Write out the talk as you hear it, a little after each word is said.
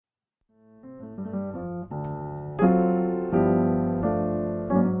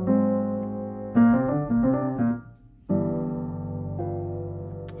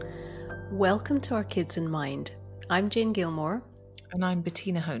Welcome to Our Kids in Mind. I'm Jane Gilmore. And I'm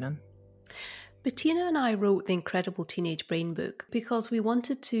Bettina Honan. Bettina and I wrote the Incredible Teenage Brain book because we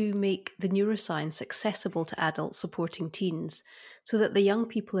wanted to make the neuroscience accessible to adults supporting teens so that the young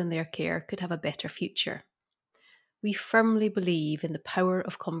people in their care could have a better future. We firmly believe in the power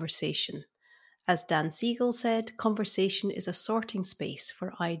of conversation. As Dan Siegel said, conversation is a sorting space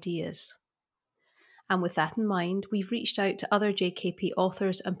for ideas. And with that in mind, we've reached out to other JKP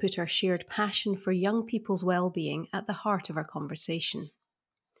authors and put our shared passion for young people's well-being at the heart of our conversation.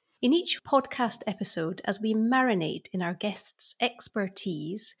 In each podcast episode, as we marinate in our guests'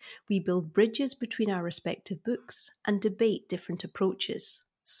 expertise, we build bridges between our respective books and debate different approaches.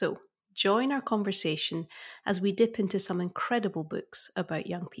 So, join our conversation as we dip into some incredible books about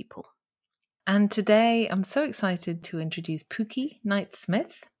young people. And today, I'm so excited to introduce Pookie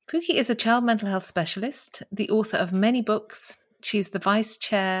Knight-Smith. Pookie is a child mental health specialist, the author of many books. She's the vice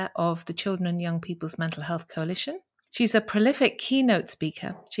chair of the Children and Young People's Mental Health Coalition. She's a prolific keynote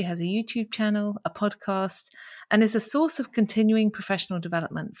speaker. She has a YouTube channel, a podcast, and is a source of continuing professional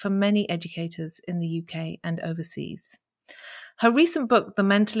development for many educators in the UK and overseas. Her recent book, The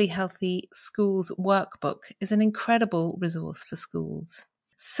Mentally Healthy Schools Workbook, is an incredible resource for schools.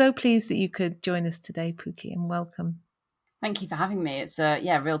 So pleased that you could join us today, Pookie, and welcome. Thank you for having me. It's a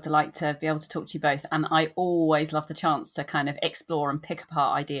real delight to be able to talk to you both. And I always love the chance to kind of explore and pick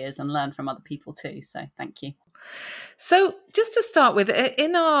apart ideas and learn from other people too. So thank you. So just to start with,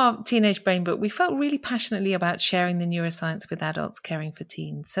 in our Teenage Brain book, we felt really passionately about sharing the neuroscience with adults caring for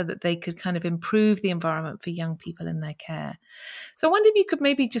teens so that they could kind of improve the environment for young people in their care. So I wonder if you could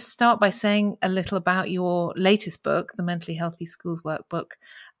maybe just start by saying a little about your latest book, The Mentally Healthy Schools Workbook,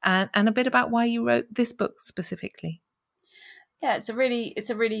 and a bit about why you wrote this book specifically. Yeah, it's a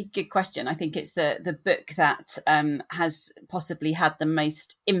really good question. I think it's the book that has possibly had the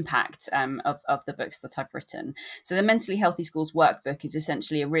most impact of the books that I've written. So the Mentally Healthy Schools Workbook is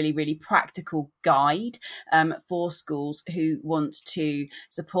essentially a really practical guide for schools who want to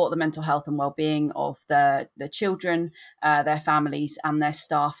support the mental health and well-being of the children, their families and their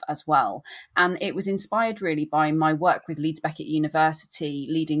staff as well. And it was inspired really by my work with Leeds Beckett University,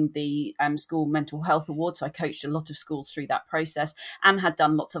 leading the School Mental Health Award. So I coached a lot of schools through that process and had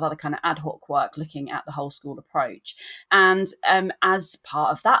done lots of other kind of ad hoc work looking at the whole school approach. And as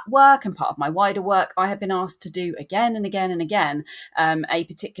part of that work and part of my wider work, I have been asked to do again and again and again a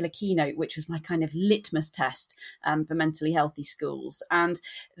particular keynote, which was my kind of litmus test for mentally healthy schools. And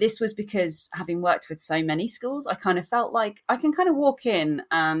this was because having worked with so many schools, I kind of felt like I can kind of walk in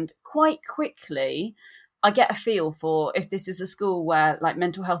and quite quickly I get a feel for if this is a school where like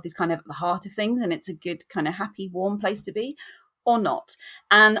mental health is kind of at the heart of things and it's a good kind of happy, warm place to be or not.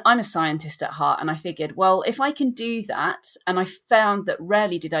 And I'm a scientist at heart. And I figured, well, if I can do that, and I found that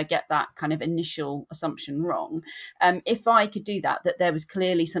rarely did I get that kind of initial assumption wrong. If I could do that there was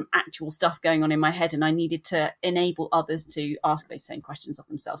clearly some actual stuff going on in my head and I needed to enable others to ask those same questions of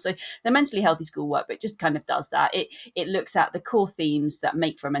themselves. So the Mentally Healthy School Workbook just kind of does that. It looks at the core themes that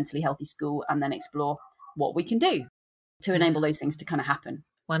make for a mentally healthy school and then explore what we can do to enable those things to kind of happen.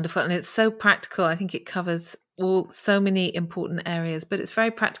 Wonderful. And it's so practical. I think it covers so many important areas, but it's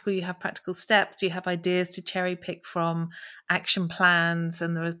very practical. You have practical steps, you have ideas to cherry pick from, action plans,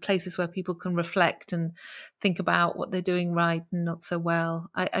 and there are places where people can reflect and think about what they're doing right and not so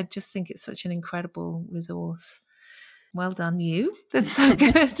well. I just think it's such an incredible resource. Well done, you. That's so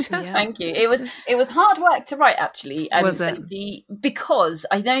good. Yeah. Thank you. It was hard work to write, actually. Was it? Because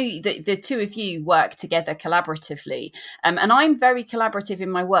I know that the two of you work together collaboratively, and I'm very collaborative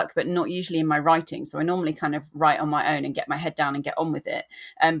in my work, but not usually in my writing. So I normally kind of write on my own and get my head down and get on with it.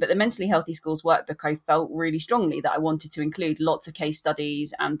 But the Mentally Healthy Schools Workbook, I felt really strongly that I wanted to include lots of case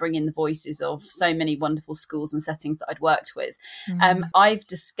studies and bring in the voices of so many wonderful schools and settings that I'd worked with. I've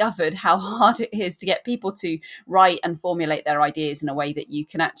discovered how hard it is to get people to write and formulate their ideas in a way that you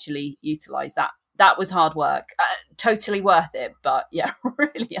can actually utilize that. That was hard work, totally worth it, but yeah,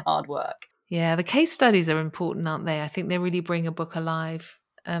 really hard work. Yeah, the case studies are important, aren't they? I think they really bring a book alive.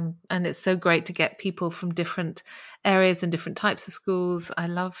 And it's so great to get people from different areas and different types of schools. I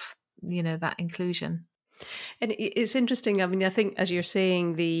love, that inclusion. And it's interesting. I mean, I think, as you're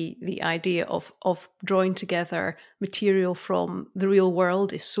saying, the idea of drawing together material from the real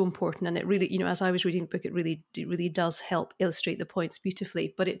world is so important. And it really, as I was reading the book, it really does help illustrate the points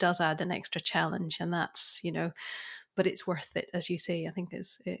beautifully. But it does add an extra challenge, and that's, but it's worth it, as you say. I think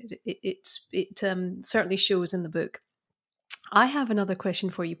it certainly shows in the book. I have another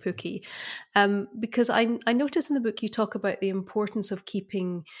question for you, Pookie, because I noticed in the book you talk about the importance of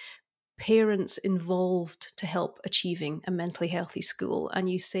keeping parents involved to help achieving a mentally healthy school, and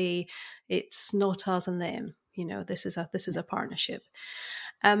you say it's not us and them. This is a partnership.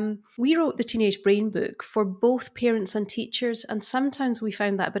 We wrote the Teenage Brain book for both parents and teachers, and sometimes we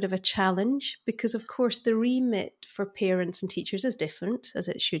found that a bit of a challenge because, of course, the remit for parents and teachers is different, as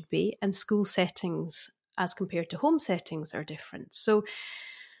it should be, and school settings as compared to home settings are different. So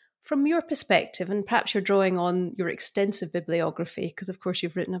from your perspective, and perhaps you're drawing on your extensive bibliography, because of course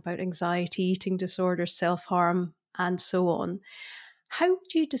you've written about anxiety, eating disorders, self-harm, and so on, how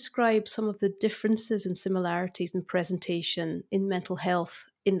would you describe some of the differences and similarities in presentation in mental health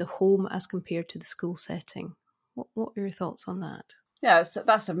in the home as compared to the school setting? What are your thoughts on that? Yeah,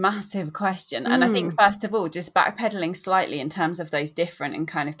 that's a massive question. And I think, first of all, just backpedaling slightly in terms of those different and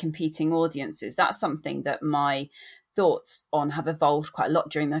kind of competing audiences, that's something that my thoughts on have evolved quite a lot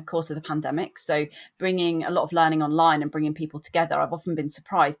during the course of the pandemic. So bringing a lot of learning online and bringing people together, I've often been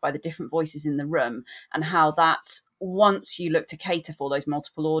surprised by the different voices in the room and how that, once you look to cater for those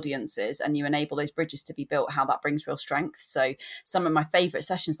multiple audiences and you enable those bridges to be built, how that brings real strength. So some of my favourite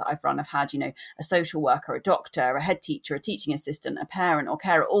sessions that I've run have had, a social worker, a doctor, a head teacher, a teaching assistant, a parent or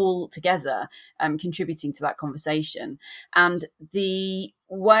carer all together contributing to that conversation. And the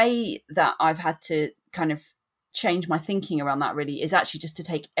way that I've had to kind of change my thinking around that really is actually just to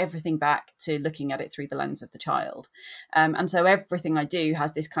take everything back to looking at it through the lens of the child. And so everything I do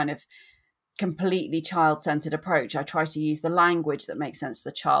has this kind of completely child-centered approach. I try to use the language that makes sense to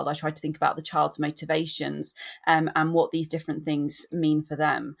the child. I try to think about the child's motivations and what these different things mean for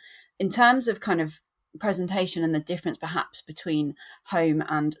them. In terms of kind of presentation and the difference perhaps between home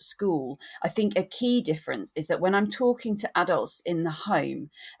and school, I think a key difference is that when I'm talking to adults in the home,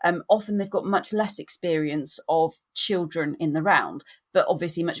 often they've got much less experience of children in the round, but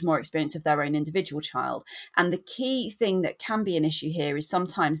obviously much more experience of their own individual child. And the key thing that can be an issue here is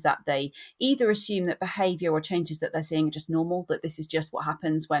sometimes that they either assume that behaviour or changes that they're seeing are just normal, that this is just what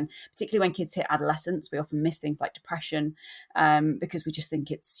happens particularly when kids hit adolescence. We often miss things like depression because we just think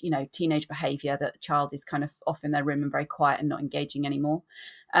it's, teenage behaviour, that the child is kind of off in their room and very quiet and not engaging anymore.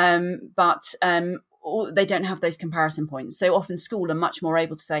 But they don't have those comparison points. So often school are much more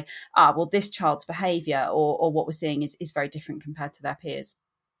able to say, well, this child's behaviour or what we're seeing is very different compared to their peers.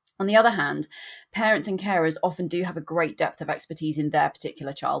 On the other hand, parents and carers often do have a great depth of expertise in their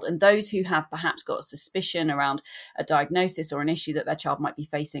particular child. And those who have perhaps got a suspicion around a diagnosis or an issue that their child might be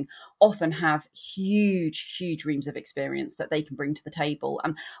facing often have huge, huge reams of experience that they can bring to the table.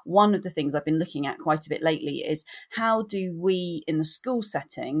 And one of the things I've been looking at quite a bit lately is how do we in the school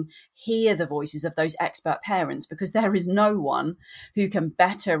setting hear the voices of those expert parents? Because there is no one who can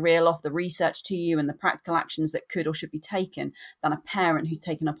better reel off the research to you and the practical actions that could or should be taken than a parent who's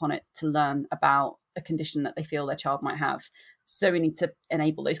taken upon it to learn about a condition that they feel their child might have. So we need to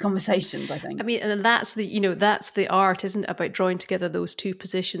enable those conversations, I think. I mean, and that's the art, isn't it, about drawing together those two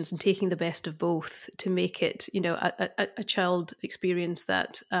positions and taking the best of both to make it, a child experience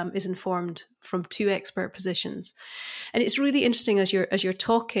that is informed from two expert positions. And it's really interesting as you're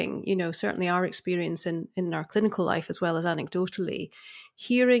talking, certainly our experience in our clinical life as well as anecdotally,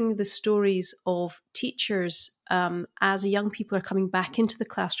 hearing the stories of teachers as young people are coming back into the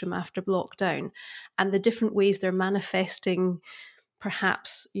classroom after lockdown and the different ways they're manifesting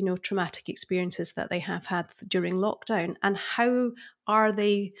perhaps, traumatic experiences that they have had during lockdown, and how are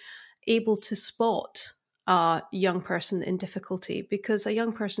they able to spot a young person in difficulty, because a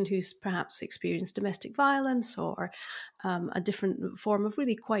young person who's perhaps experienced domestic violence or a different form of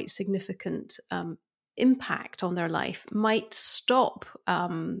really quite significant impact on their life might stop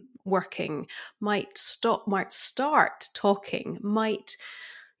working, might start talking, might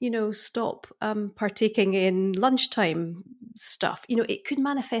stop partaking in lunchtime stuff. It could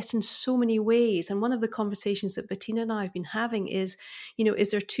manifest in so many ways. And one of the conversations that Bettina and I have been having is, is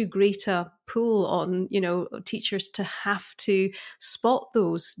there too great a pull on, teachers to have to spot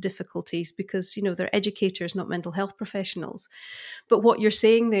those difficulties because, they're educators, not mental health professionals. But what you're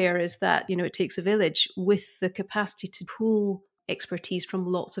saying there is that, it takes a village with the capacity to pull expertise from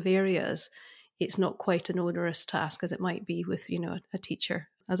lots of areas. It's not quite an onerous task as it might be with, a teacher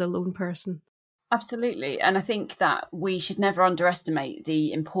as a lone person. Absolutely. And I think that we should never underestimate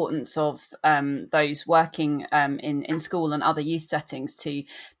the importance of those working in school and other youth settings to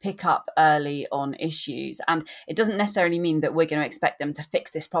pick up early on issues. And it doesn't necessarily mean that we're going to expect them to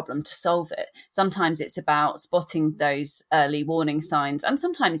fix this problem, to solve it. Sometimes it's about spotting those early warning signs. And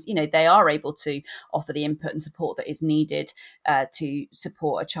sometimes, they are able to offer the input and support that is needed to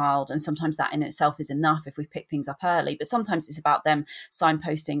support a child. And sometimes that in itself is enough if we've picked things up early. But sometimes it's about them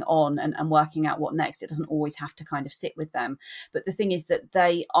signposting on and working out what next. It doesn't always have to kind of sit with them. But the thing is that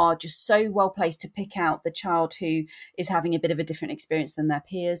they are just so well placed to pick out the child who is having a bit of a different experience than their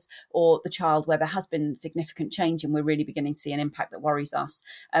peers, or the child where there has been significant change and we're really beginning to see an impact that worries us.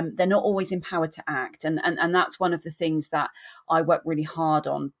 They're not always empowered to act. And that's one of the things that I work really hard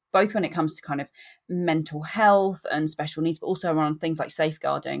on, both when it comes to kind of mental health and special needs, but also around things like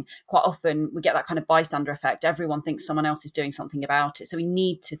safeguarding. Quite often we get that kind of bystander effect. Everyone thinks someone else is doing something about it. So we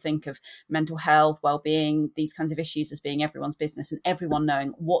need to think of mental health, well-being, these kinds of issues as being everyone's business and everyone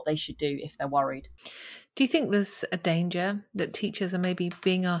knowing what they should do if they're worried. Do you think there's a danger that teachers are maybe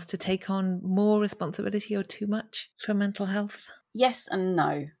being asked to take on more responsibility or too much for mental health? Yes and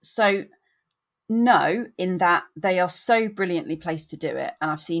no. So no, in that they are so brilliantly placed to do it. And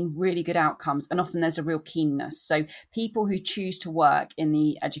I've seen really good outcomes. And often there's a real keenness. So people who choose to work in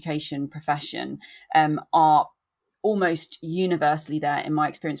the education profession are almost universally there in my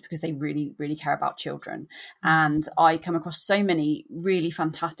experience because they really, really care about children. And I come across so many really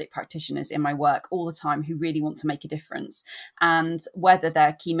fantastic practitioners in my work all the time who really want to make a difference. And whether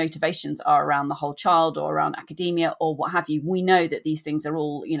their key motivations are around the whole child or around academia or what have you, we know that these things are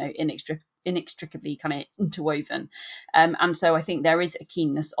all, inextricably kind of interwoven. And so I think there is a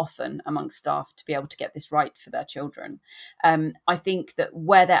keenness often amongst staff to be able to get this right for their children. I think that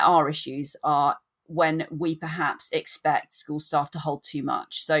where there are issues are when we perhaps expect school staff to hold too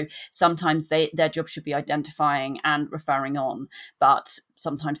much. So sometimes their job should be identifying and referring on, but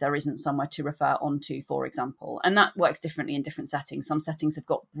sometimes there isn't somewhere to refer on to, for example. And that works differently in different settings. Some settings have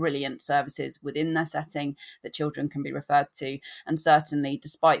got brilliant services within their setting that children can be referred to. And certainly,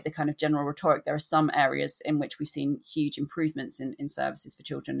 despite the kind of general rhetoric, there are some areas in which we've seen huge improvements in services for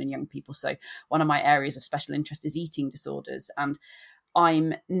children and young people. So one of my areas of special interest is eating disorders. And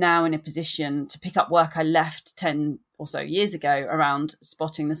I'm now in a position to pick up work I left 10 or so years ago around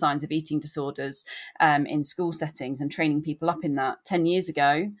spotting the signs of eating disorders in school settings and training people up in that. 10 years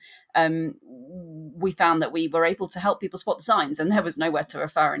ago, we found that we were able to help people spot the signs and there was nowhere to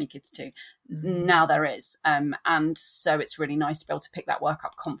refer any kids to. Now there is. And so it's really nice to be able to pick that work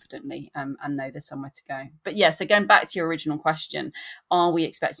up confidently and know there's somewhere to go. But yeah, so going back to your original question, are we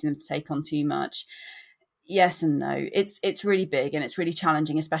expecting them to take on too much? Yes and no. It's really big and it's really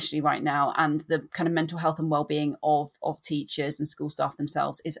challenging, especially right now. And the kind of mental health and well-being of teachers and school staff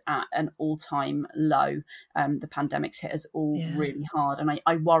themselves is at an all-time low. The pandemic's hit us all really hard, and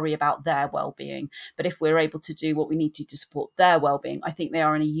I worry about their well-being. But if we're able to do what we need to support their well-being, I think they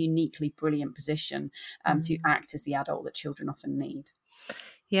are in a uniquely brilliant position to act as the adult that children often need.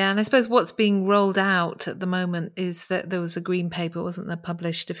 Yeah, and I suppose what's being rolled out at the moment is that there was a green paper, wasn't there,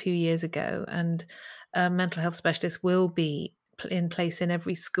 published a few years ago, and mental health specialists will be in place in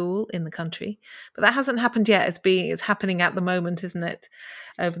every school in the country. But that hasn't happened yet. It's happening at the moment, isn't it,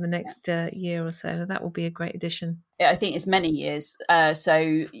 over the next year or so. That will be a great addition. I think it's many years. Is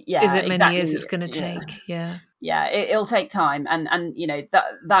it many years it's going to take? Yeah, it'll take time. And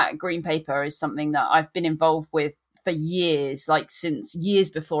that green paper is something that I've been involved with for years, like since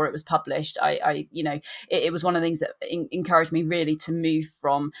years before it was published. It was one of the things that encouraged me really to move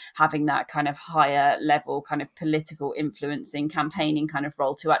from having that kind of higher level kind of political influencing campaigning kind of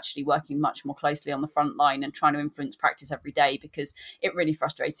role to actually working much more closely on the front line and trying to influence practice every day, because it really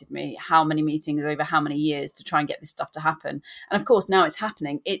frustrated me how many meetings over how many years to try and get this stuff to happen. And of course, now it's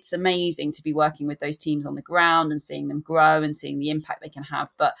happening. It's amazing to be working with those teams on the ground and seeing them grow and seeing the impact they can have.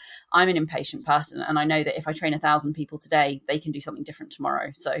 But I'm an impatient person, and I know that if I train 1,000 people today, they can do something different tomorrow.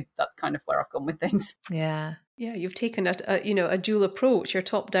 So that's kind of where I've gone with things. Yeah, you've taken a dual approach. You're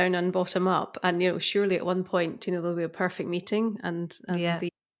top down and bottom up, and surely at one point there'll be a perfect meeting, and the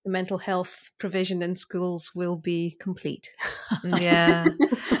mental health provision in schools will be complete. Yeah,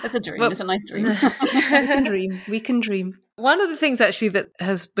 that's a dream. Well, it's a nice dream. We can dream. One of the things actually that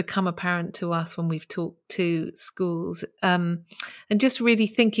has become apparent to us when we've talked to schools, and just really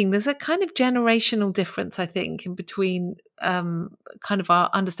thinking, there's a kind of generational difference, I think, in between kind of our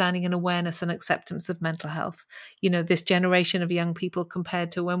understanding and awareness and acceptance of mental health. This generation of young people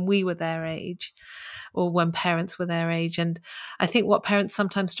compared to when we were their age or when parents were their age. And I think what parents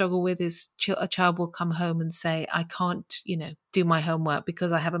sometimes struggle with is a child will come home and say, I can't, do my homework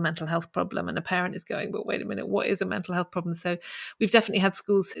because I have a mental health problem. And a parent is going, but wait a minute, what is a mental health problem? So we've definitely had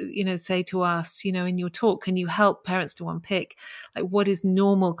schools, say to us, in your talk, can you help parents to unpick like what is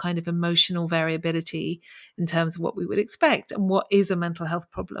normal kind of emotional variability in terms of what we would expect and what is a mental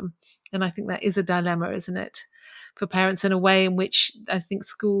health problem? And I think that is a dilemma, isn't it, for parents, in a way in which I think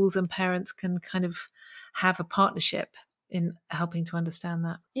schools and parents can kind of have a partnership in helping to understand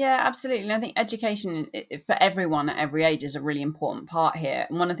that. Yeah, absolutely. And I think education for everyone at every age is a really important part here.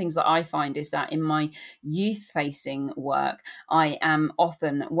 And one of the things that I find is that in my youth-facing work, I am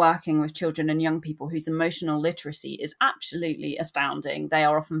often working with children and young people whose emotional literacy is absolutely astounding. They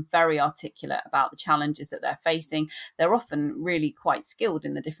are often very articulate about the challenges that they're facing. They're often really quite skilled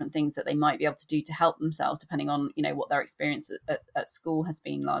in the different things that they might be able to do to help themselves, depending on, what their experience at school has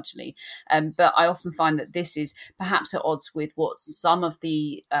been largely. But I often find that this is perhaps at odds with what some of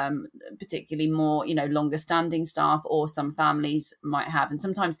the particularly more, longer standing staff or some families might have. And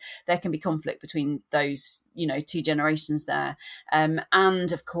sometimes there can be conflict between those, two generations there.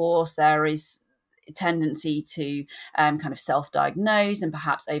 And of course, there is tendency to kind of self-diagnose and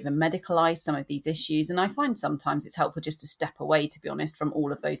perhaps over-medicalize some of these issues. And I find sometimes it's helpful just to step away, to be honest, from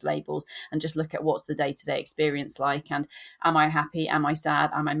all of those labels and just look at what's the day-to-day experience like, and am I happy, am I sad,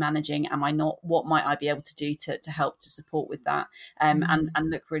 am I managing, am I not, what might I be able to do to help to support with that, and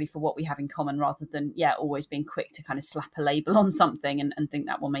look really for what we have in common, rather than always being quick to kind of slap a label on something and think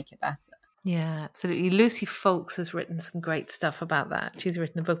that will make it better. Yeah, absolutely. Lucy Folks has written some great stuff about that. She's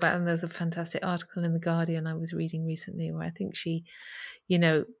written a book about it, and there's a fantastic article in The Guardian I was reading recently where I think she,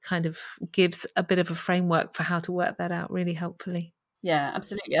 kind of gives a bit of a framework for how to work that out really helpfully. Yeah,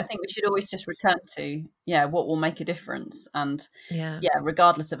 absolutely. I think we should always just return to, what will make a difference. And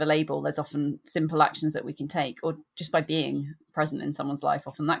regardless of a label, there's often simple actions that we can take, or just by being present in someone's life,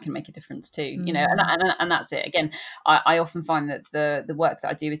 often that can make a difference too, and that's it. Again, I often find that the work that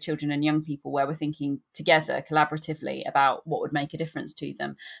I do with children and young people, where we're thinking together collaboratively about what would make a difference to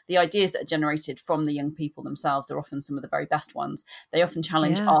them, the ideas that are generated from the young people themselves are often some of the very best ones. They often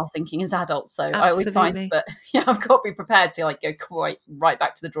challenge our thinking as adults. So absolutely. I always find that I've got to be prepared to go quite right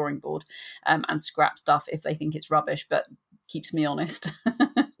back to the drawing board and scrap stuff if they think it's rubbish, but keeps me honest.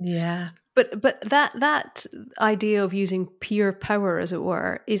 Yeah. But that idea of using peer power, as it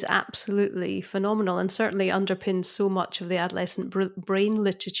were, is absolutely phenomenal, and certainly underpins so much of the adolescent brain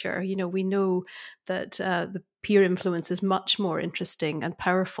literature. We know that the peer influence is much more interesting and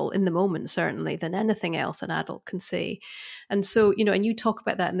powerful in the moment, certainly, than anything else an adult can say. And so, and you talk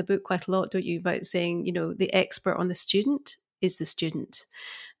about that in the book quite a lot, don't you, about saying, the expert on the student is the student.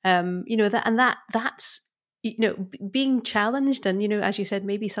 That's being challenged, and as you said,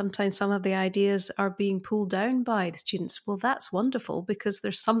 maybe sometimes some of the ideas are being pulled down by the students. Well, that's wonderful, because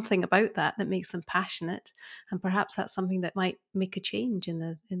there's something about that makes them passionate, and perhaps that's something that might make a change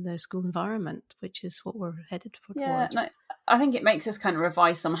in the school environment, which is what we're headed for. I think it makes us kind of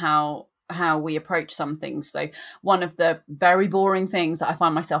revise somehow how we approach some things. So one of the very boring things that I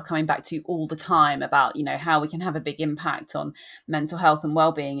find myself coming back to all the time about, how we can have a big impact on mental health and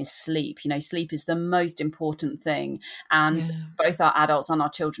well-being is sleep. Sleep is the most important thing. And both our adults and our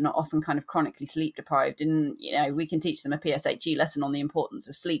children are often kind of chronically sleep deprived. And, we can teach them a PSHE lesson on the importance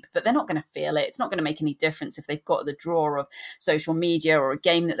of sleep, but they're not going to feel it. It's not going to make any difference if they've got the draw of social media or a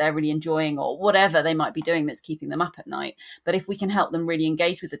game that they're really enjoying or whatever they might be doing that's keeping them up at night. But if we can help them really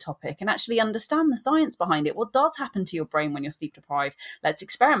engage with the topic and actually understand the science behind it, what does happen to your brain when you're sleep deprived? Let's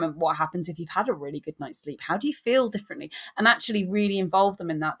experiment. What happens if you've had a really good night's sleep? How do you feel differently? And actually really involve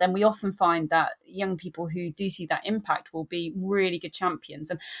them in that. Then we often find that young people who do see that impact will be really good champions.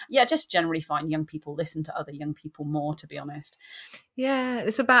 And just generally find young people listen to other young people more, to be honest. Yeah,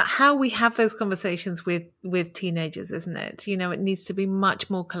 it's about how we have those conversations with teenagers, isn't it? It needs to be much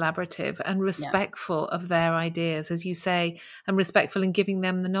more collaborative and respectful of their ideas, as you say, and respectful in giving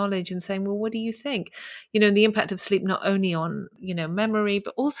them the knowledge and saying, well, what do you think? The impact of sleep not only on, memory,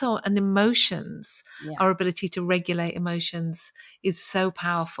 but also on emotions. Our ability to regulate emotions is so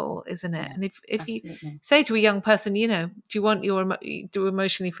powerful, isn't it? And if you say to a young person, do you want to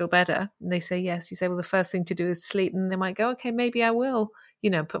emotionally feel better? And they say yes. You say, well, the first thing to do is sleep. And they might go, okay, maybe I will,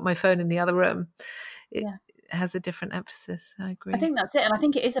 put my phone in the other room. It has a different emphasis. I agree. I think that's it. And I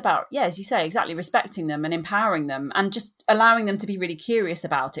think it is about, as you say, exactly respecting them and empowering them and just allowing them to be really curious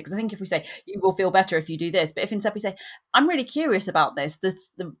about it. Because I think if we say, you will feel better if you do this, but if instead we say, I'm really curious about this,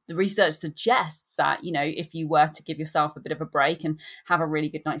 the research suggests that, if you were to give yourself a bit of a break and have a really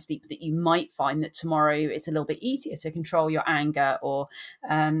good night's sleep, that you might find that tomorrow it's a little bit easier to control your anger or,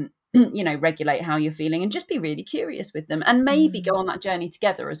 regulate how you're feeling, and just be really curious with them and maybe go on that journey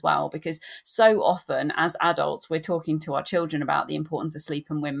together as well. Because so often as adults, we're talking to our children about the importance of sleep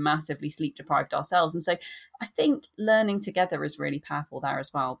and we're massively sleep deprived ourselves. And so I think learning together is really powerful there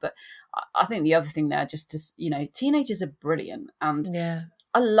as well. But I think the other thing there, just to, teenagers are brilliant, and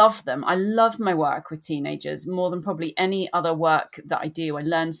I love them. I love my work with teenagers more than probably any other work that I do. I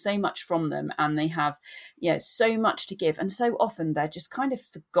learn so much from them, and they have, so much to give. And so often they're just kind of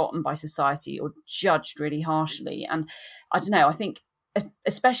forgotten by society or judged really harshly. And I don't know, I think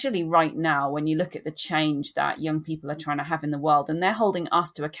especially right now, when you look at the change that young people are trying to have in the world, and they're holding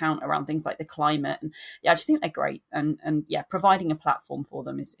us to account around things like the climate, and I just think they're great, and providing a platform for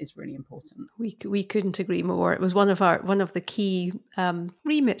them is really important. We couldn't agree more. It was one of the key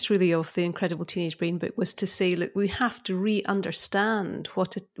remits really of the Incredible Teenage Brain book, was to say, look, we have to re-understand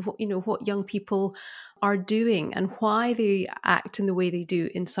what young people are doing and why they act in the way they do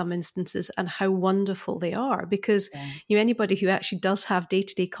in some instances, and how wonderful they are, because anybody who actually does have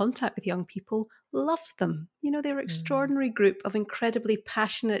day-to-day contact with young people loves them. They're an extraordinary group of incredibly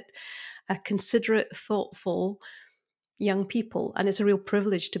passionate, considerate, thoughtful young people, and it's a real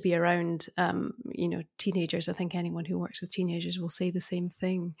privilege to be around teenagers. I think anyone who works with teenagers will say the same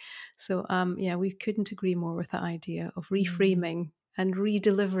thing. So we couldn't agree more with that idea of reframing and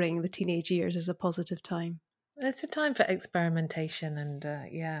re-delivering the teenage years as a positive time. It's a time for experimentation, and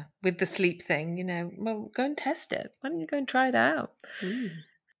with the sleep thing, well, go and test it. Why don't you go and try it out?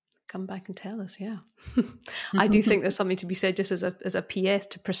 Come back and tell us. I do think there's something to be said just as a PS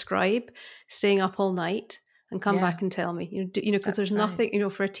to prescribe staying up all night and come back and tell me, because there's nothing,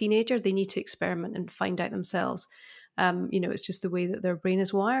 for a teenager, they need to experiment and find out themselves. It's just the way that their brain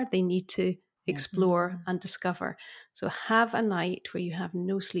is wired. They need to explore and discover. So have a night where you have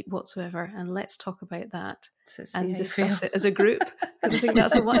no sleep whatsoever, and let's talk about that and discuss it as a group, because I think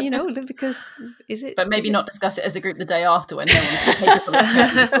that's because but maybe not discuss it as a group the day after when no one's capable of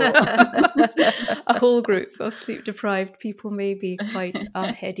a whole group of sleep deprived people may be quite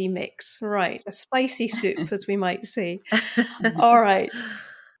a heady mix, right? A spicy soup, as we might say. All right.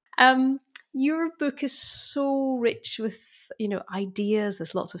 Your book is so rich with ideas.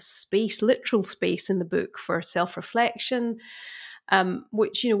 There's lots of space, literal space in the book for self-reflection,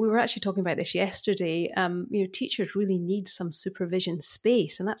 which, we were actually talking about this yesterday. Teachers really need some supervision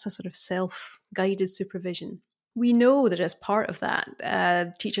space, and that's a sort of self-guided supervision. We know that as part of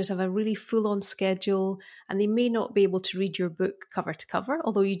that, teachers have a really full-on schedule, and they may not be able to read your book cover to cover,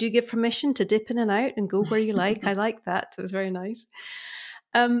 although you do give permission to dip in and out and go where you like. I like that. It was very nice.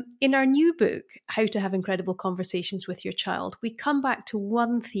 In our new book, How to Have Incredible Conversations with Your Child, we come back to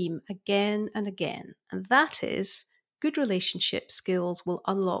one theme again and again, and that is good relationship skills will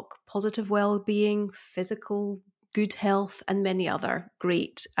unlock positive well-being, physical, good health, and many other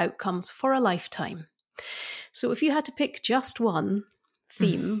great outcomes for a lifetime. So if you had to pick just one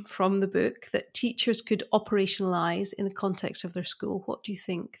theme from the book that teachers could operationalize in the context of their school, what do you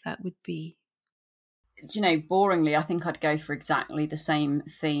think that would be? Boringly, I think I'd go for exactly the same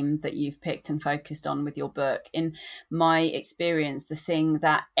theme that you've picked and focused on with your book. In my experience, the thing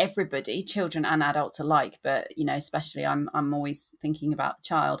that everybody, children and adults alike, but especially I'm always thinking about the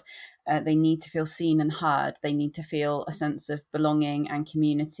child, they need to feel seen and heard. They need to feel a sense of belonging and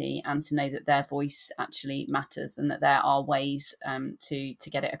community, and to know that their voice actually matters, and that there are ways to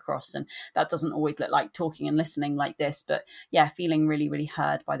get it across. And that doesn't always look like talking and listening like this, but feeling really, really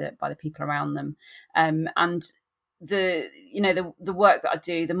heard by the people around them. And the work that I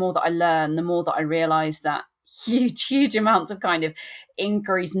do, the more that I learn, the more that I realize that huge amounts of kind of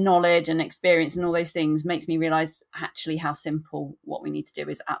increased knowledge and experience and all those things makes me realize actually how simple what we need to do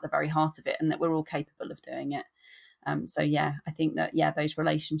is at the very heart of it, and that we're all capable of doing it. I think that those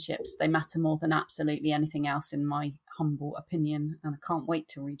relationships, they matter more than absolutely anything else, in my humble opinion, and I can't wait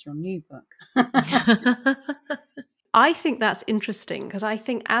to read your new book. I think that's interesting, because I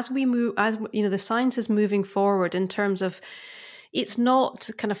think as the science is moving forward in terms of, it's not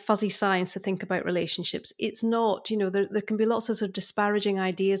kind of fuzzy science to think about relationships. It's not, there can be lots of sort of disparaging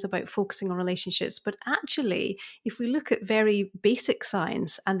ideas about focusing on relationships. But actually, if we look at very basic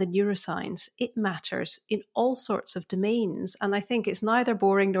science and the neuroscience, it matters in all sorts of domains. And I think it's neither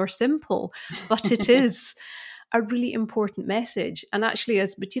boring nor simple, but it is a really important message. And actually,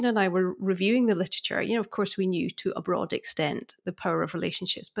 as Bettina and I were reviewing the literature, of course, we knew to a broad extent the power of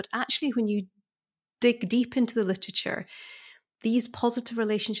relationships. But actually, when you dig deep into the literature, these positive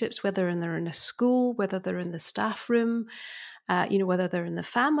relationships, whether they're in a school, whether they're in the staff room, whether they're in the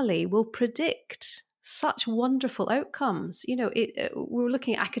family, will predict such wonderful outcomes. We're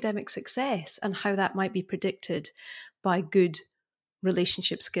looking at academic success and how that might be predicted by good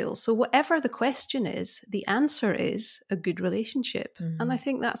relationship skills. So whatever the question is, the answer is a good relationship. Mm-hmm. And I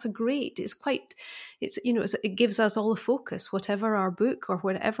think that's it gives us all a focus, whatever our book or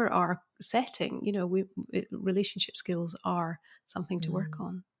whatever our setting, relationship skills are something to work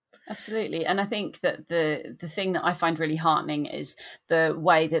on. Absolutely. And I think that the thing that I find really heartening is the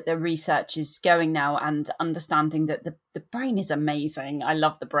way that the research is going now, and understanding that the brain is amazing. I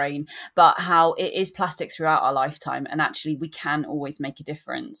love the brain, but how it is plastic throughout our lifetime. And actually, we can always make a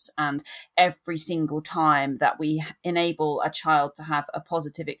difference. And every single time that we enable a child to have a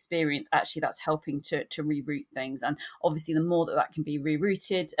positive experience, actually, that's helping to reroute things. And obviously, the more that can be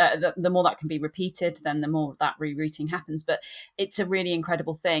rerouted, the more that can be repeated, then the more that rerouting happens. But it's a really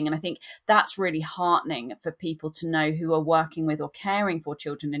incredible thing. And I think that's really heartening for people to know, who are working with or caring for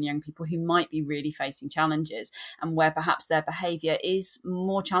children and young people who might be really facing challenges, and where perhaps their behaviour is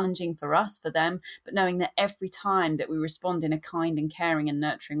more challenging for us, for them, but knowing that every time that we respond in a kind and caring and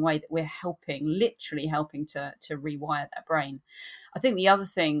nurturing way, that we're literally helping to rewire their brain. I think the other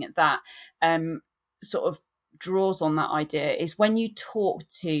thing that sort of draws on that idea is when you talk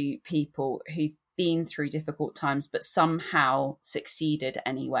to people who've been through difficult times but somehow succeeded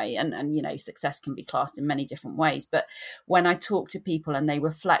anyway, and you know, success can be classed in many different ways, but when I talk to people and they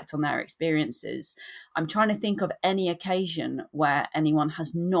reflect on their experiences, I'm trying to think of any occasion where anyone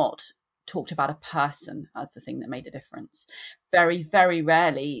has not talked about a person as the thing that made a difference. Very, very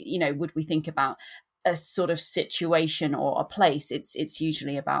rarely, you know, would we think about a sort of situation or a place. It's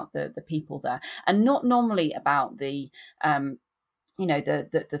usually about the people there, and not normally about the you know,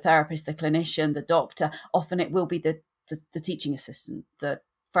 the therapist, the clinician, the doctor. Often it will be the teaching assistant, the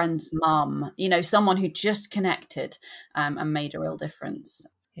friend's mum, you know, someone who just connected and made a real difference.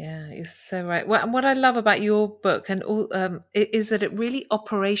 Yeah, you're so right. Well, and what I love about your book and all is that it really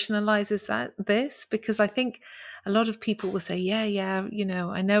operationalizes this, because I think a lot of people will say, yeah, you know,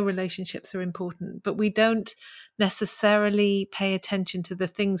 I know relationships are important, but we don't necessarily pay attention to the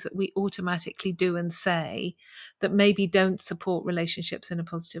things that we automatically do and say that maybe don't support relationships in a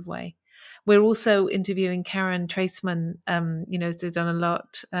positive way. We're also interviewing Karen Traceman, you know, who's done a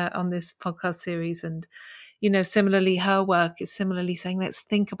lot on this podcast series, and you know, similarly, her work is similarly saying, let's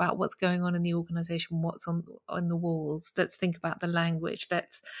think about what's going on in the organization, what's on the walls. Let's think about the language.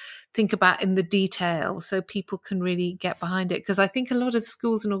 Let's think about in the detail so people can really get behind it. Because I think a lot of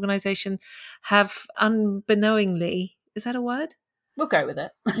schools and organization have unbeknowingly, is that a word? We'll go with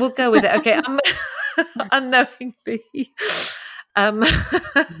it. We'll go with it. Okay. Unknowingly.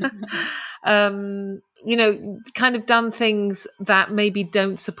 You know, kind of done things that maybe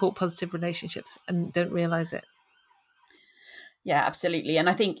don't support positive relationships and don't realize it. Yeah, absolutely. And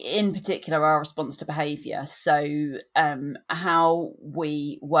I think in particular, our response to behaviour. So how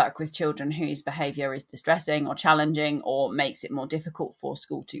we work with children whose behaviour is distressing or challenging or makes it more difficult for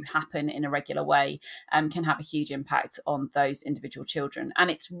school to happen in a regular way can have a huge impact on those individual children.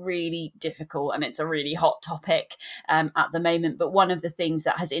 And it's really difficult, and it's a really hot topic at the moment. But one of the things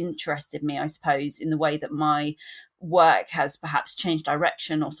that has interested me, I suppose, in the way that my work has perhaps changed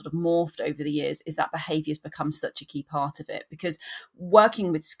direction or sort of morphed over the years, is that behaviour has become such a key part of it. Because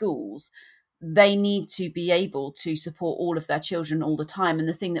working with schools, they need to be able to support all of their children all the time. And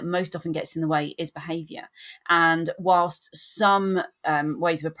the thing that most often gets in the way is behaviour. And whilst some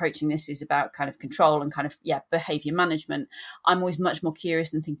ways of approaching this is about kind of control and kind of, behaviour management, I'm always much more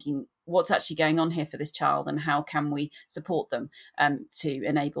curious and thinking, what's actually going on here for this child, and how can we support them to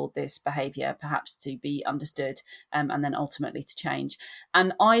enable this behaviour perhaps to be understood and then ultimately to change.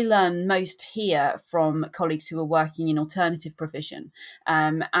 And I learn most here from colleagues who are working in alternative provision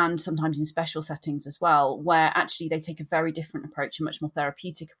and sometimes in special settings as well, where actually they take a very different approach, a much more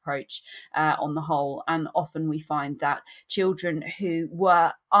therapeutic approach on the whole. And often we find that children who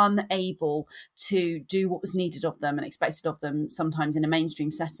were unable to do what was needed of them and expected of them, sometimes in a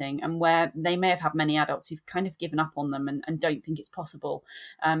mainstream setting, and where they may have had many adults who've kind of given up on them and don't think it's possible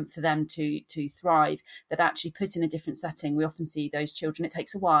for them to thrive, that actually put in a different setting, we often see those children. It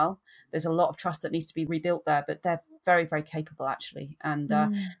takes a while. There's a lot of trust that needs to be rebuilt there, but they're very, very capable actually. And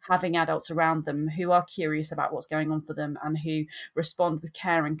having adults around them who are curious about what's going on for them and who respond with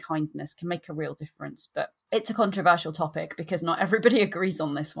care and kindness can make a real difference. But it's a controversial topic because not everybody agrees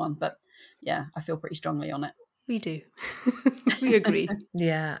on this one. But yeah, I feel pretty strongly on it. We do. We agree.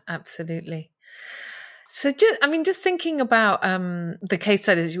 Yeah, absolutely. So just thinking about the case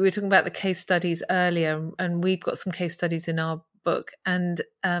studies, we were talking about the case studies earlier, and we've got some case studies in our book, and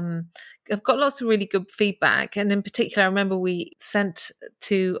I've got lots of really good feedback. And in particular, I remember we sent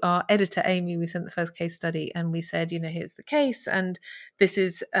to our editor, Amy, we sent the first case study and we said, here's the case and this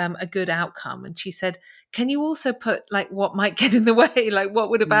is a good outcome. And she said, can you also put like what might get in the way? Like what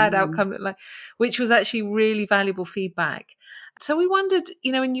would a bad outcome look like? Which was actually really valuable feedback. So we wondered,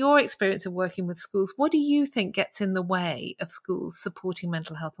 in your experience of working with schools, what do you think gets in the way of schools supporting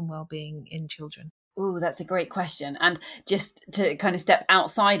mental health and well-being in children? Oh, that's a great question. And just to kind of step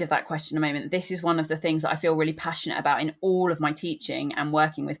outside of that question a moment, this is one of the things that I feel really passionate about in all of my teaching and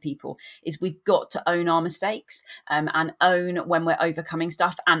working with people, is we've got to own our mistakes, and own when we're overcoming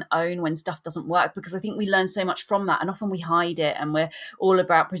stuff, and own when stuff doesn't work, because I think we learn so much from that. And often we hide it, and we're all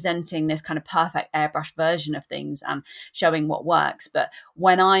about presenting this kind of perfect airbrush version of things and showing what works. But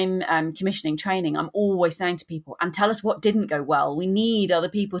when I'm commissioning training, I'm always saying to people, and tell us what didn't go well. We need other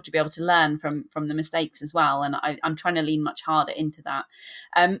people to be able to learn from the mistakes as well, and I'm trying to lean much harder into that.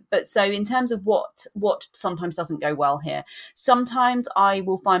 But so in terms of what sometimes doesn't go well here, sometimes I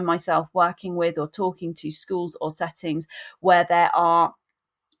will find myself working with or talking to schools or settings where there are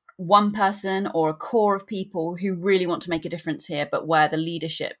one person or a core of people who really want to make a difference here, but where the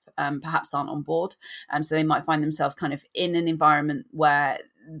leadership perhaps aren't on board. So they might find themselves kind of in an environment where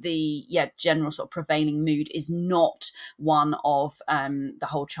the general sort of prevailing mood is not one of the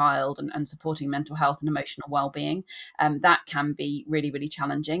whole child and supporting mental health and emotional well-being. That can be really, really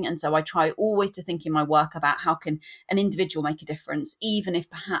challenging. And so I try always to think in my work about how can an individual make a difference, even if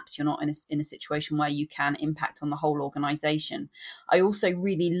perhaps you're not in a situation where you can impact on the whole organisation. I also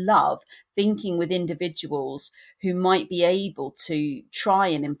really love thinking with individuals who might be able to try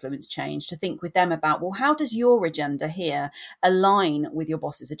and influence change, to think with them about, well, how does your agenda here align with your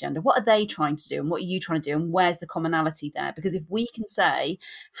boss's agenda? What are they trying to do, and what are you trying to do, and where's the commonality there? Because if we can say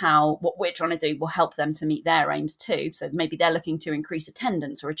how what we're trying to do will help them to meet their aims too, so maybe they're looking to increase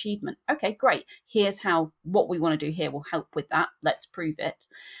attendance or achievement. Okay, great. Here's how what we want to do here will help with that. Let's prove it.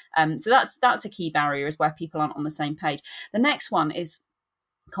 So that's a key barrier, is where people aren't on the same page. The next one is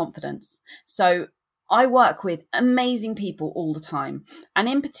confidence. So I work with amazing people all the time. And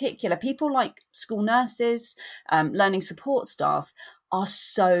in particular, people like school nurses, learning support staff are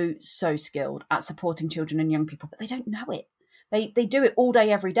so skilled at supporting children and young people, but they don't know it. They do it all day,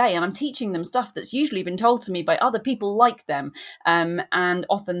 every day. And I'm teaching them stuff that's usually been told to me by other people like them. And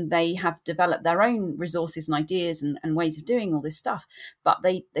often they have developed their own resources and ideas and ways of doing all this stuff. But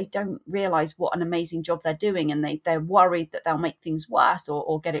they don't realise what an amazing job they're doing. And they're worried that they'll make things worse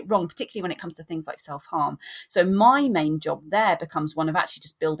or get it wrong, particularly when it comes to things like self-harm. So my main job there becomes one of actually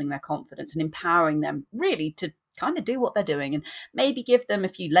just building their confidence and empowering them really to kind of do what they're doing, and maybe give them a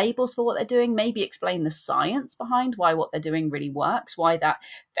few labels for what they're doing, maybe explain the science behind why what they're doing really works, why that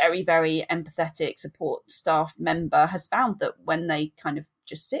very, very empathetic support staff member has found that when they kind of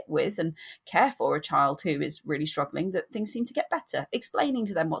just sit with and care for a child who is really struggling, that things seem to get better, explaining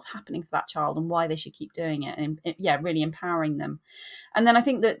to them what's happening for that child and why they should keep doing it, and really empowering them. And then I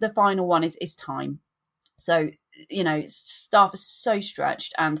think that the final one is time. So, staff are so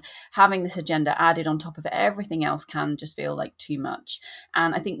stretched, and having this agenda added on top of everything else can just feel like too much.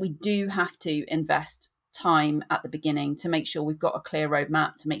 And I think we do have to invest time at the beginning to make sure we've got a clear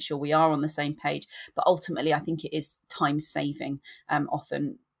roadmap, to make sure we are on the same page. But ultimately, I think it is time saving,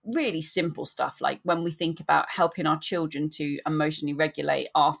 often. Really simple stuff, like when we think about helping our children to emotionally regulate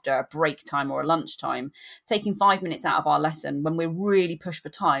after a break time or a lunchtime, taking 5 minutes out of our lesson when we're really pushed for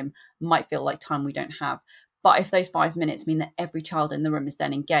time might feel like time we don't have. But if those 5 minutes mean that every child in the room is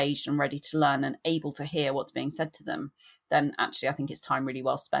then engaged and ready to learn and able to hear what's being said to them, then actually I think it's time really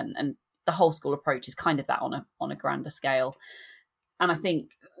well spent. And the whole school approach is kind of that on a grander scale. And I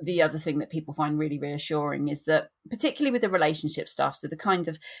think the other thing that people find really reassuring is that, particularly with the relationship stuff, so the kinds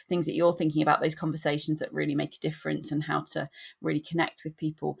of things that you're thinking about, those conversations that really make a difference and how to really connect with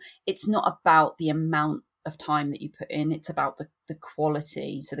people, it's not about the amount of time that you put in, it's about the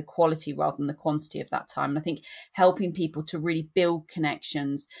quality. So the quality rather than the quantity of that time. And I think helping people to really build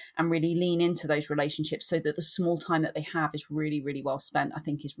connections and really lean into those relationships so that the small time that they have is really, really well spent, I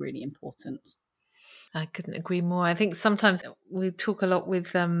think is really important. I couldn't agree more. I think sometimes we talk a lot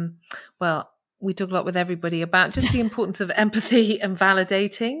with, we talk a lot with everybody about just the importance of empathy and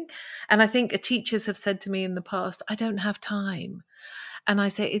validating. And I think teachers have said to me in the past, I don't have time. And I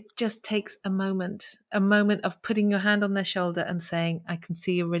say, it just takes a moment of putting your hand on their shoulder and saying, I can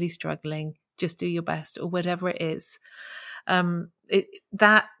see you're really struggling. Just do your best, or whatever it is.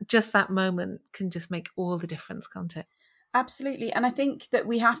 That moment can just make all the difference, can't it? Absolutely. And I think that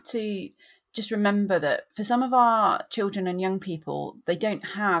we have to just remember that for some of our children and young people, they don't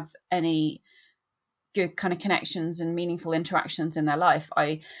have any good kind of connections and meaningful interactions in their life.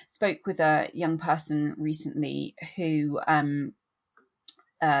 I spoke with a young person recently who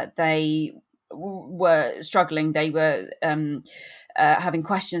they were struggling. They were having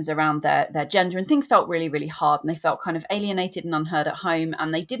questions around their gender, and things felt really, really hard, and they felt kind of alienated and unheard at home,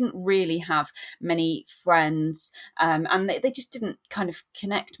 and they didn't really have many friends, and they just didn't kind of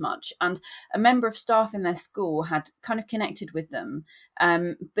connect much. And a member of staff in their school had kind of connected with them,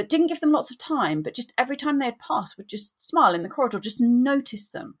 but didn't give them lots of time, but just every time they'd pass would just smile in the corridor, just notice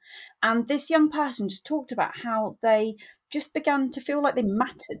them. And this young person just talked about how they just began to feel like they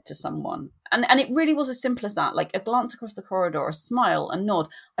mattered to someone. And it really was as simple as that, like a glance across the corridor, a smile, a nod.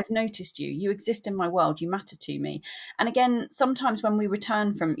 I've noticed you. You exist in my world. You matter to me. And again, sometimes when we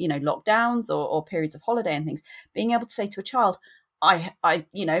return from, lockdowns or periods of holiday and things, being able to say to a child, I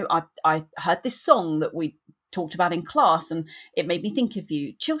heard this song that we talked about in class and it made me think of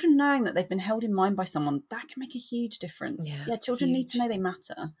you. Children knowing that they've been held in mind by someone, that can make a huge difference. Yeah, children need to know they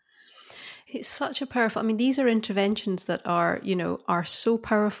matter. It's such a powerful, these are interventions that are so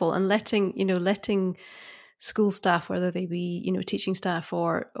powerful, and letting school staff, whether they be, teaching staff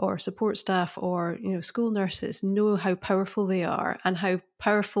or support staff or, school nurses, know how powerful they are and how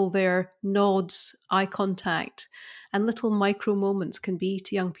powerful their nods, eye contact and little micro moments can be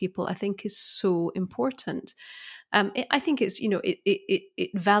to young people, I think is so important. I think it's,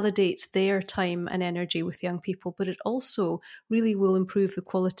 it validates their time and energy with young people, but it also really will improve the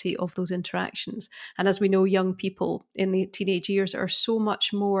quality of those interactions. And as we know, young people in the teenage years are so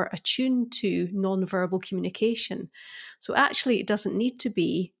much more attuned to nonverbal communication. So actually, it doesn't need to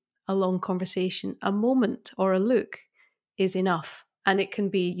be a long conversation. A moment or a look is enough, and it can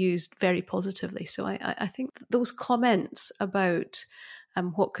be used very positively. So I think those comments about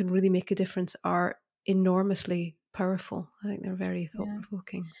what can really make a difference are enormously powerful. I think they're very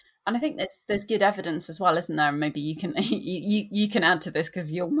thought-provoking. And I think there's good evidence as well, isn't there? And maybe you can you can add to this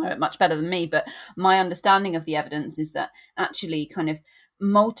because you'll know it much better than me. But my understanding of the evidence is that actually kind of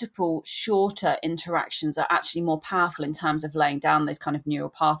multiple shorter interactions are actually more powerful in terms of laying down those kind of neural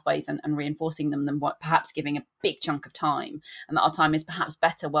pathways and reinforcing them than what perhaps giving a big chunk of time. And that our time is perhaps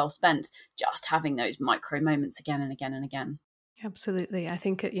better well spent just having those micro moments again and again and again. Absolutely. I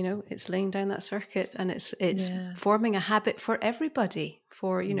think it's laying down that circuit, and it's forming a habit for everybody,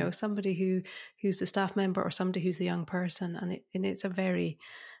 for somebody who's a staff member or somebody who's the young person, and it's a very,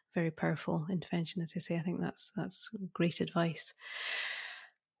 very powerful intervention. As I say, I think that's great advice.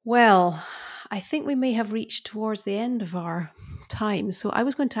 Well, I think we may have reached towards the end of our time, so I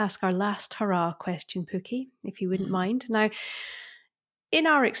was going to ask our last hurrah question, Pookie, if you wouldn't mind. Now, in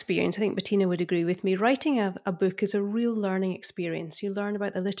our experience, I think Bettina would agree with me, writing a book is a real learning experience. You learn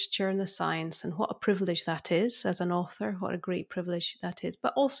about the literature and the science and what a privilege that is as an author, what a great privilege that is.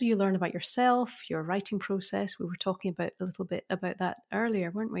 But also you learn about yourself, your writing process. We were talking about a little bit about that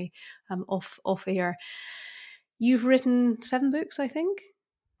earlier, weren't we? Off air. You've written 7 books, I think.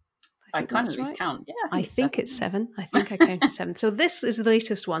 I kind of lose count. Yeah, I think it's 7. I think I counted 7. So this is the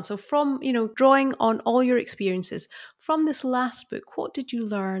latest one. So from, drawing on all your experiences from this last book, what did you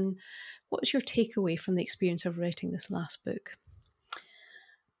learn? What was your takeaway from the experience of writing this last book?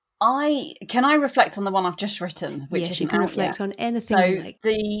 Can I reflect on the one I've just written? Yes, you can reflect on anything you like.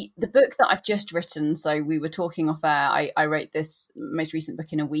 The book that I've just written, so we were talking off air, I wrote this most recent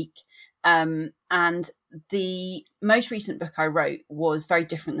book in a week. And the most recent book I wrote was very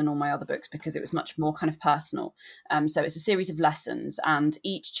different than all my other books because it was much more kind of personal. So it's a series of lessons, and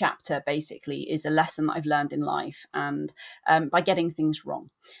each chapter basically is a lesson that I've learned in life and by getting things wrong.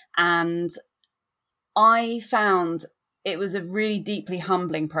 And I found it was a really deeply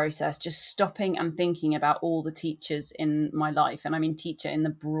humbling process, just stopping and thinking about all the teachers in my life. And I mean teacher in the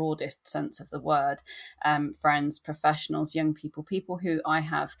broadest sense of the word, friends, professionals, young people, people who I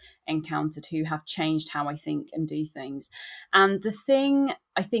have encountered who have changed how I think and do things. And the thing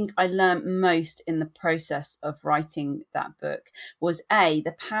I think I learned most in the process of writing that book was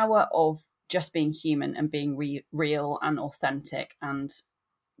the power of just being human and being real and authentic and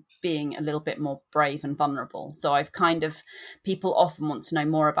being a little bit more brave and vulnerable. So people often want to know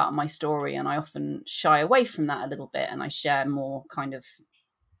more about my story, and I often shy away from that a little bit, and I share more kind of,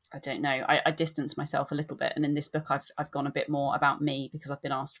 I don't know, I distance myself a little bit. And in this book, I've gone a bit more about me because I've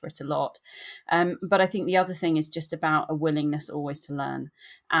been asked for it a lot. But I think the other thing is just about a willingness always to learn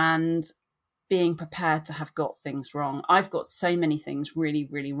and being prepared to have got things wrong. I've got so many things really,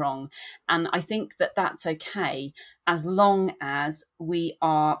 really wrong. And I think that that's okay. as long as we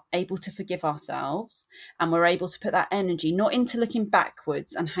are able to forgive ourselves and we're able to put that energy not into looking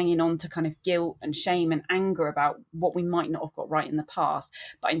backwards and hanging on to kind of guilt and shame and anger about what we might not have got right in the past,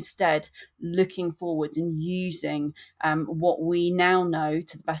 but instead looking forwards and using what we now know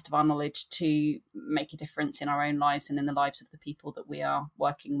to the best of our knowledge to make a difference in our own lives and in the lives of the people that we are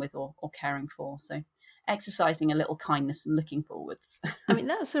working with or caring for. So exercising a little kindness and looking forwards. I mean,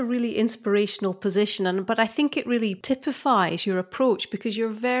 that's a really inspirational position, but I think it really typifies your approach, because you're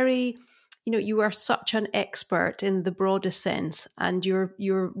very, you are such an expert in the broadest sense, and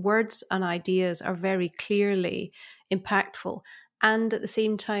your words and ideas are very clearly impactful. And at the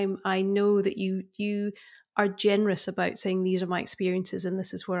same time, I know that you are generous about saying, these are my experiences and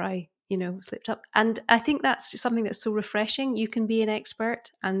this is where I slipped up. And I think that's something that's so refreshing. You can be an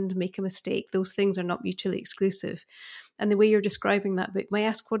expert and make a mistake. Those things are not mutually exclusive. And the way you're describing that book, may I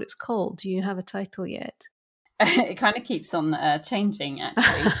ask what it's called? Do you have a title yet? It kind of keeps on changing,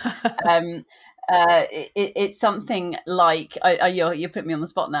 actually. It's something like you put me on the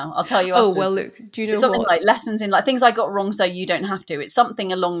spot now. I'll tell you. Oh, well, look, do you know it's something like lessons in like things I got wrong so you don't have to. It's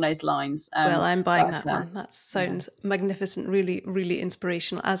something along those lines. Well, I'm buying that one. That sounds magnificent, really, really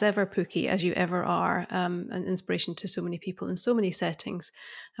inspirational, as ever, Pookie, as you ever are, an inspiration to so many people in so many settings.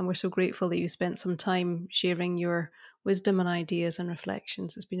 And we're so grateful that you spent some time sharing your wisdom and ideas and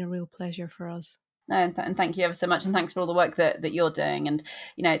reflections. It's been a real pleasure for us. No, and thank you ever so much, and thanks for all the work that you're doing. And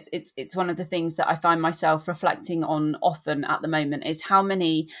it's one of the things that I find myself reflecting on often at the moment is how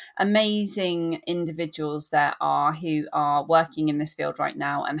many amazing individuals there are who are working in this field right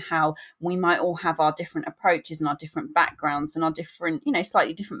now, and how we might all have our different approaches and our different backgrounds and our different,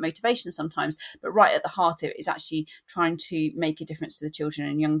 slightly different motivations sometimes, but right at the heart of it is actually trying to make a difference to the children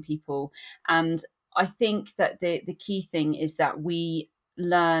and young people. And I think that the key thing is that we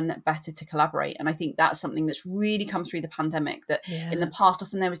learn better to collaborate, and I think that's something that's really come through the pandemic, that in the past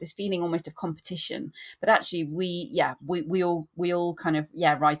often there was this feeling almost of competition, but actually we all kind of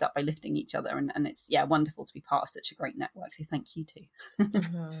rise up by lifting each other, and it's wonderful to be part of such a great network. So thank you too.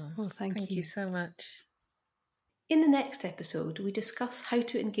 Well, thank you so much. In the next episode, we discuss how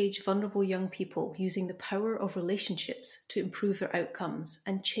to engage vulnerable young people using the power of relationships to improve their outcomes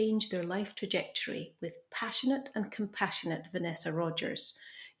and change their life trajectory with passionate and compassionate Vanessa Rogers,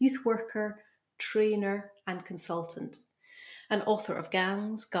 youth worker, trainer and consultant, and author of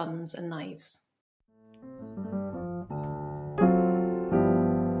Gangs, Guns and Knives.